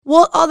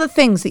What are the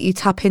things that you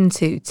tap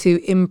into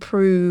to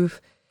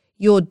improve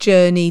your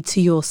journey to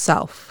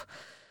yourself?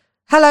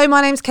 Hello, my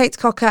name's Kate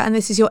Cocker and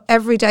this is your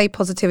Everyday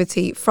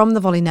Positivity from the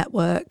Volley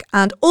Network.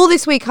 And all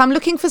this week I'm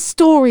looking for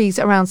stories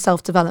around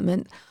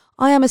self-development.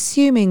 I am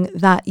assuming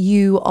that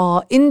you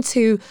are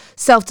into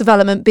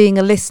self-development, being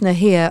a listener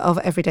here of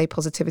Everyday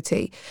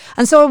Positivity.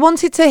 And so I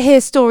wanted to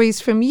hear stories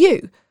from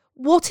you.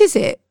 What is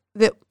it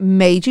that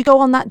made you go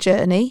on that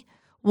journey?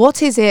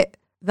 What is it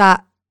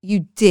that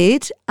you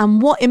did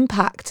and what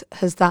impact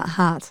has that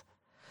had?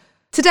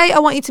 Today, I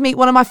want you to meet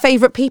one of my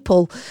favourite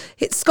people.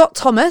 It's Scott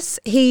Thomas.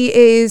 He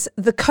is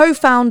the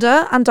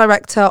co-founder and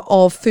director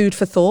of Food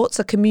for Thoughts,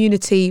 a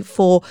community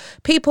for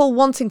people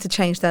wanting to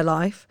change their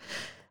life.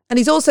 And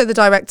he's also the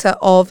director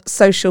of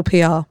Social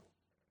PR.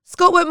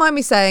 Scott won't mind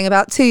me saying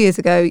about 2 years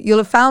ago, you'll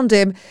have found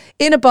him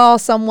in a bar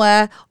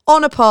somewhere,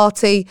 on a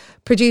party,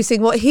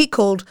 producing what he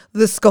called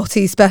the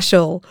Scotty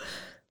Special.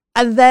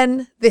 And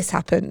then this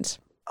happened.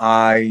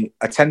 I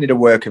attended a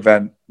work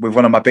event with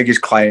one of my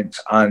biggest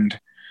clients and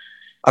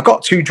I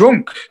got too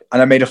drunk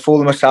and I made a fool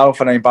of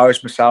myself and I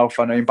embarrassed myself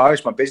and I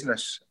embarrassed my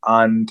business.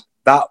 And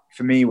that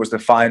for me was the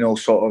final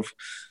sort of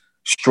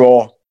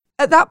straw.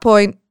 At that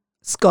point,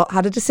 Scott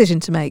had a decision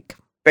to make.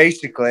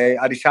 Basically,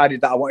 I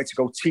decided that I wanted to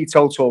go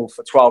teetotal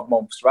for 12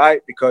 months,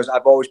 right? Because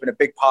I've always been a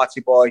big party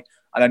boy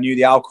and I knew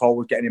the alcohol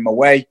was getting in my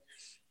way.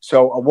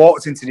 So I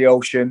walked into the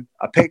ocean,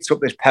 I picked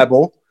up this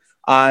pebble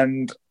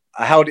and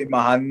I held it in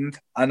my hand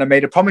and I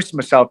made a promise to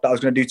myself that I was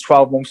going to do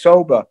 12 months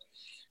sober.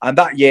 And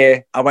that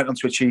year, I went on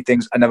to achieve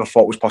things I never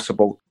thought was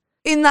possible.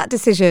 In that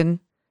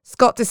decision,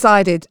 Scott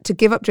decided to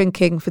give up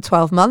drinking for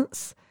 12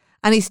 months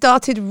and he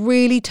started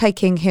really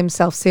taking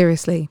himself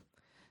seriously.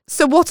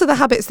 So what are the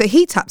habits that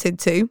he tapped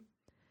into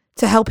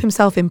to help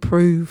himself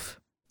improve?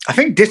 I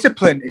think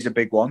discipline is a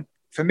big one.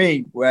 For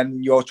me,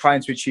 when you're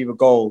trying to achieve a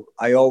goal,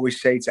 I always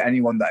say to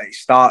anyone that it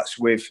starts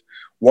with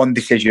one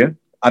decision.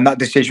 And that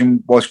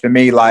decision was for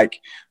me like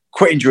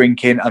quitting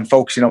drinking and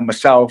focusing on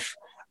myself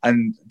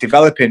and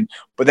developing,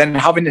 but then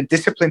having the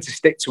discipline to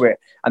stick to it.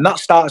 And that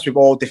starts with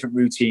all different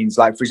routines.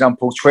 Like, for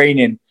example,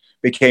 training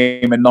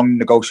became a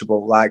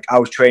non-negotiable. Like I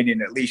was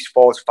training at least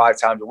 4 to 5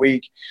 times a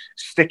week.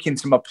 Sticking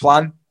to my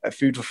plan at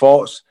Food for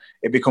Thoughts,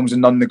 it becomes a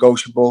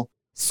non-negotiable.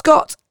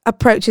 Scott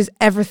approaches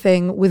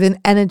everything with an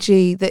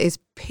energy that is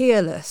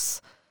peerless.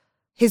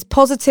 His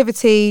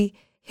positivity,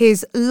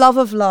 his love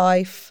of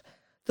life,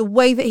 the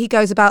way that he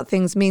goes about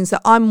things means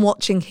that I'm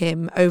watching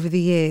him over the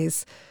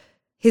years.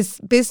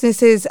 His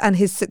businesses and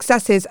his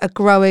successes are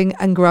growing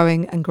and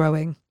growing and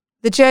growing.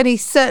 The journey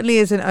certainly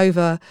isn't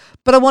over,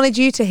 but I wanted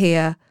you to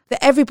hear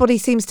that everybody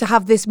seems to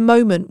have this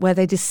moment where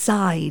they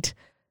decide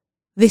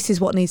this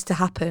is what needs to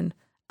happen,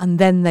 and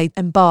then they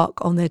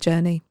embark on their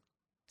journey.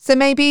 So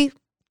maybe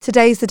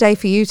today's the day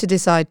for you to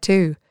decide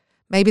too.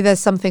 Maybe there's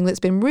something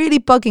that's been really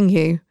bugging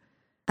you,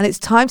 and it's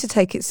time to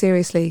take it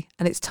seriously,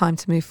 and it's time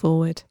to move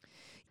forward.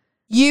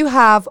 You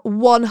have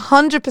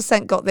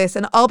 100% got this,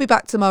 and I'll be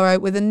back tomorrow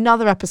with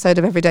another episode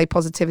of Everyday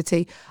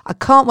Positivity. I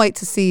can't wait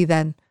to see you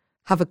then.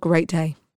 Have a great day.